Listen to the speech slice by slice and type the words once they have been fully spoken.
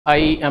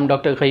I am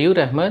Dr. Ghayoor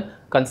Ahmed,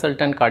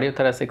 Consultant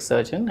Cardiothoracic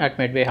Surgeon at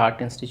Medway Heart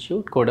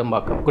Institute,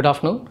 Kodambakam. Good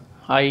afternoon.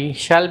 I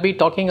shall be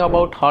talking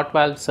about heart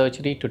valve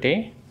surgery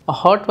today. A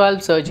heart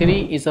valve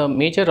surgery is a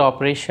major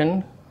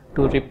operation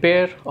to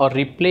repair or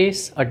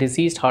replace a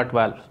diseased heart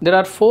valve. There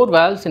are 4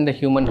 valves in the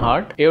human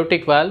heart: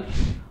 aortic valve,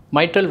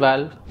 mitral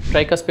valve,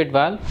 tricuspid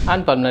valve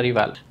and pulmonary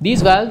valve.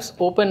 These valves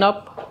open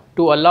up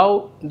to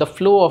allow the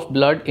flow of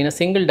blood in a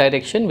single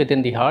direction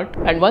within the heart,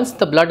 and once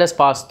the blood has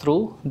passed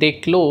through, they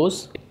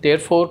close,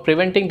 therefore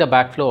preventing the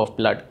backflow of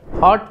blood.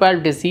 Heart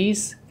valve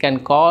disease can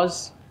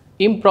cause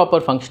improper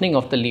functioning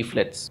of the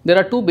leaflets. There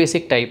are 2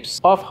 basic types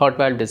of heart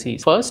valve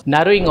disease. First,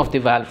 narrowing of the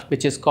valve,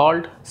 which is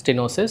called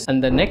stenosis,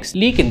 and the next,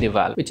 leak in the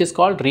valve, which is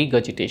called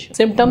regurgitation.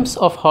 Symptoms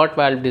of heart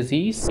valve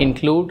disease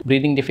include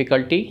breathing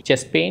difficulty,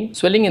 chest pain,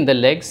 swelling in the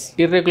legs,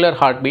 irregular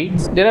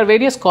heartbeats. There are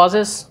various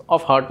causes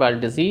of heart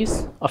valve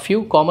disease. A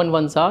few common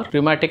ones are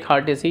rheumatic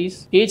heart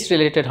disease,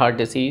 age-related heart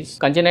disease,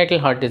 congenital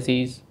heart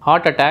disease,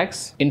 heart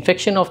attacks,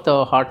 infection of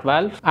the heart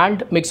valve and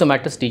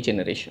myxomatous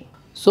degeneration.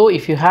 So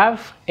if you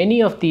have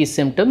any of these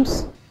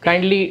symptoms,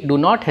 kindly do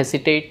not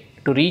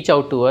hesitate to reach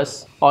out to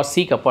us or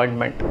seek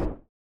appointment.